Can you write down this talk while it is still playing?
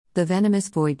The Venomous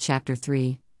Void Chapter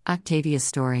 3, Octavia's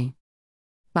Story.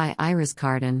 By Iris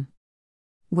Carden.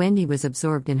 Wendy was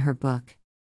absorbed in her book.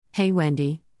 "Hey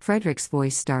Wendy," Frederick's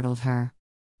voice startled her.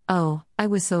 "Oh, I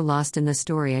was so lost in the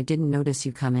story I didn't notice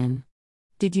you come in.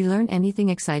 Did you learn anything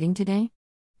exciting today?"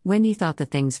 Wendy thought the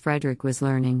things Frederick was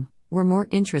learning were more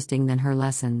interesting than her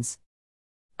lessons.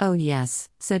 "Oh yes,"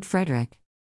 said Frederick.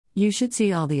 "You should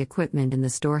see all the equipment in the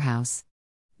storehouse.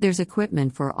 There's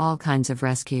equipment for all kinds of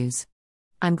rescues.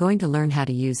 I'm going to learn how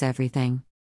to use everything.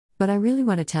 But I really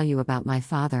want to tell you about my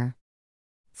father."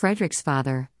 Frederick's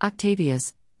father,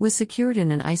 Octavius, was secured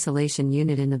in an isolation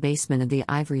unit in the basement of the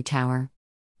ivory tower.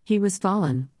 He was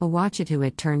fallen, a Watchet who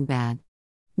had turned bad.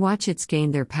 Watchets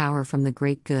gained their power from the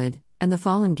great good, and the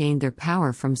fallen gained their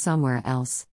power from somewhere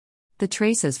else. The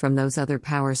traces from those other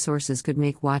power sources could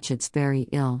make Watchets very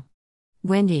ill.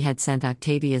 Wendy had sent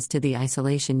Octavius to the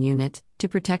isolation unit to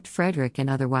protect Frederick and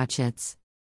other Watchets.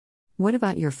 "What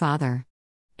about your father?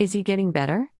 Is he getting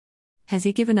better? Has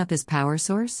he given up his power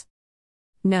source?"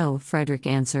 "No," Frederick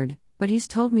answered, "but he's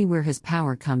told me where his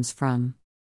power comes from.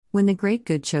 When the great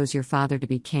good chose your father to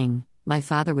be king, my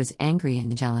father was angry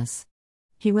and jealous.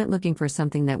 He went looking for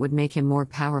something that would make him more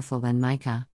powerful than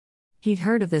Micah. He'd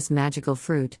heard of this magical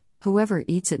fruit, whoever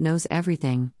eats it knows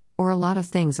everything, or a lot of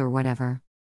things or whatever.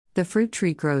 The fruit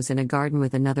tree grows in a garden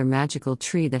with another magical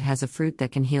tree that has a fruit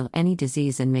that can heal any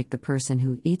disease and make the person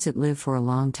who eats it live for a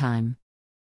long time.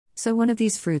 So one of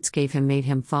these fruits made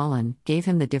him fallen, gave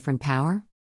him the different power?"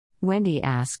 Wendy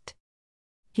asked.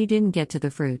 "He didn't get to the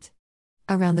fruit.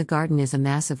 Around the garden is a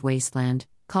massive wasteland,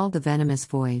 called the Venomous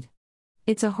Void.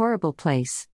 It's a horrible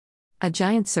place. A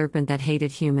giant serpent that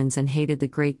hated humans and hated the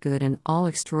great good and all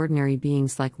extraordinary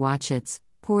beings like Watchets,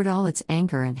 poured all its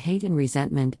anger and hate and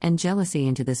resentment and jealousy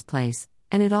into this place,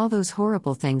 and all those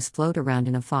horrible things float around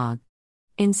in a fog.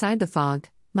 Inside the fog,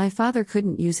 my father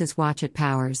couldn't use his Watchet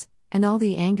powers, and all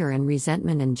the anger and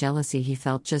resentment and jealousy he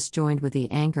felt just joined with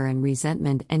the anger and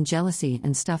resentment and jealousy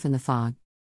and stuff in the fog.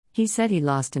 He said he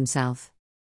lost himself.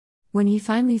 When he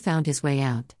finally found his way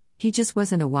out, he just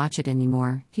wasn't a Watchet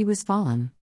anymore, he was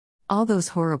fallen. All those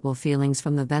horrible feelings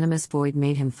from the Venomous Void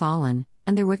made him fallen,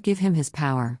 and they're what give him his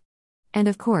power. And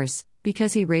of course,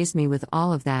 because he raised me with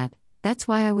all of that, that's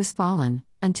why I was fallen,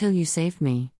 until you saved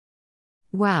me."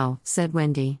 "Wow," said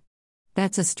Wendy.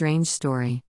 "That's a strange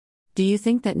story. Do you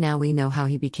think that now we know how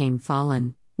he became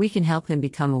fallen, we can help him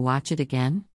become a Watchet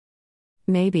again?"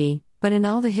 "Maybe, but in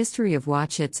all the history of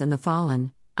Watchets and the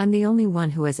fallen, I'm the only one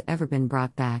who has ever been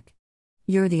brought back.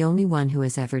 You're the only one who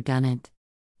has ever done it.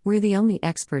 We're the only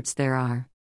experts there are.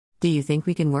 Do you think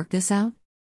we can work this out?"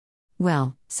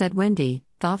 "Well," said Wendy,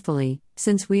 thoughtfully,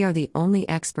 "since we are the only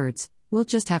experts, we'll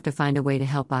just have to find a way to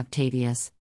help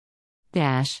Octavius."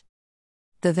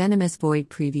 The Venomous Void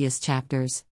Previous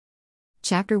Chapters.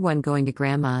 Chapter 1 Going to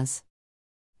Grandma's.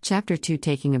 Chapter 2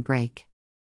 Taking a Break.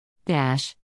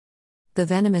 The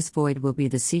Venomous Void will be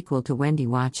the sequel to Wendy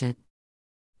Watchet.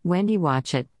 Wendy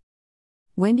Watchet.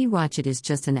 Wendy Watchet is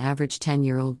just an average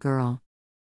 10-year-old girl.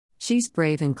 She's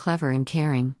brave and clever and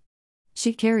caring.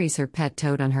 She carries her pet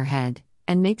toad on her head,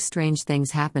 and makes strange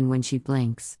things happen when she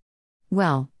blinks.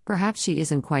 Well, perhaps she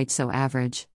isn't quite so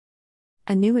average.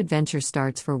 A new adventure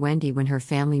starts for Wendy when her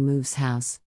family moves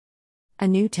house. A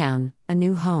new town, a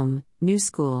new home, new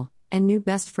school, and new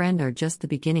best friend are just the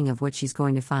beginning of what she's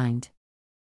going to find.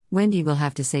 Wendy will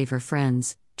have to save her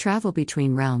friends, travel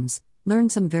between realms, learn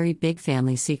some very big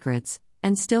family secrets,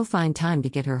 and still find time to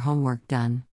get her homework done.